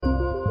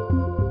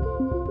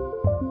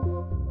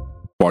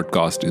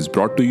podcast is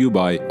brought to you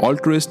by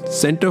Altruist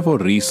Center for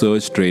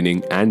Research,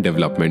 Training and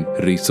Development,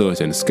 Research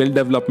and Skill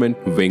Development,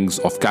 wings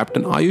of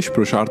Captain Ayush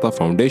Purushottam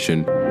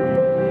Foundation.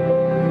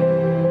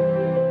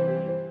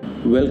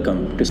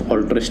 Welcome to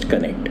Altruist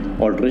Connect.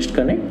 Altruist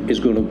Connect is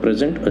going to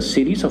present a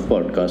series of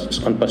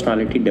podcasts on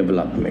personality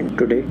development.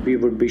 Today, we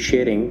would be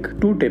sharing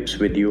 2 tips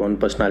with you on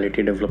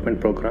personality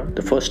development program.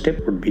 The first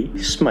tip would be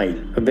smile.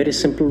 A very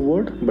simple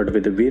word, but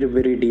with a very,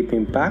 very deep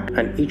impact.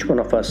 And each one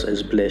of us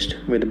is blessed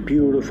with a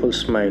beautiful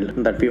smile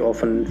that we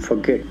often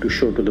forget to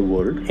show to the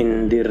world.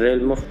 In the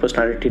realm of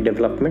personality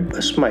development,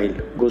 a smile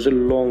goes a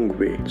long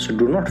way. So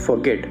do not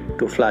forget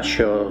to flash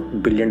your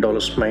 $1 billion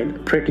smile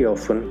pretty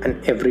often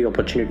and every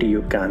opportunity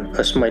you can.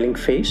 A smiling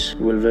face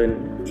will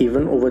win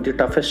even over the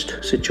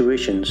toughest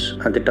situations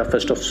and the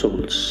toughest of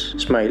souls.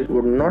 Smile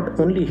would not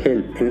only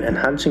help in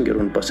enhancing your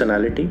own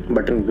personality,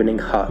 but in winning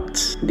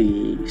hearts.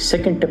 The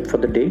second tip for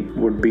the day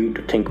would be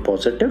to think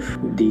positive.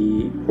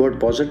 The word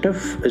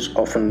positive is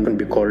often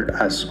be called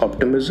as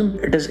optimism.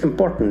 It is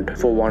important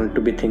for one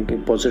to be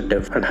thinking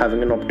positive and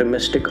having an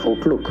optimistic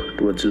outlook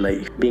towards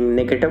life. Being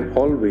negative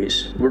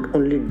always would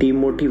only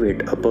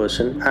demotivate a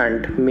person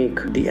and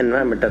make the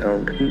environment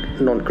around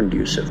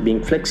non-conducive.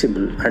 Being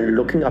flexible and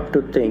looking up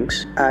to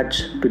things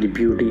adds to the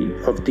beauty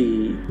of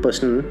the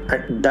person,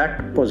 and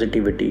that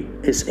positivity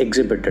is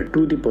exhibited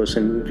to the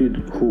person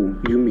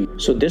whom you meet.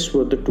 So this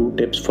were the 2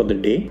 tips for the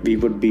day. We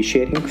would be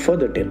sharing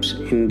further tips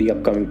in the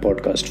upcoming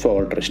podcast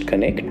for Altruist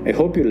Connect. I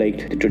hope you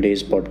liked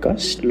today's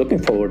podcast. Looking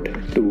forward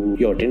to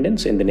your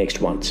attendance in the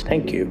next ones.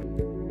 Thank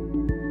you.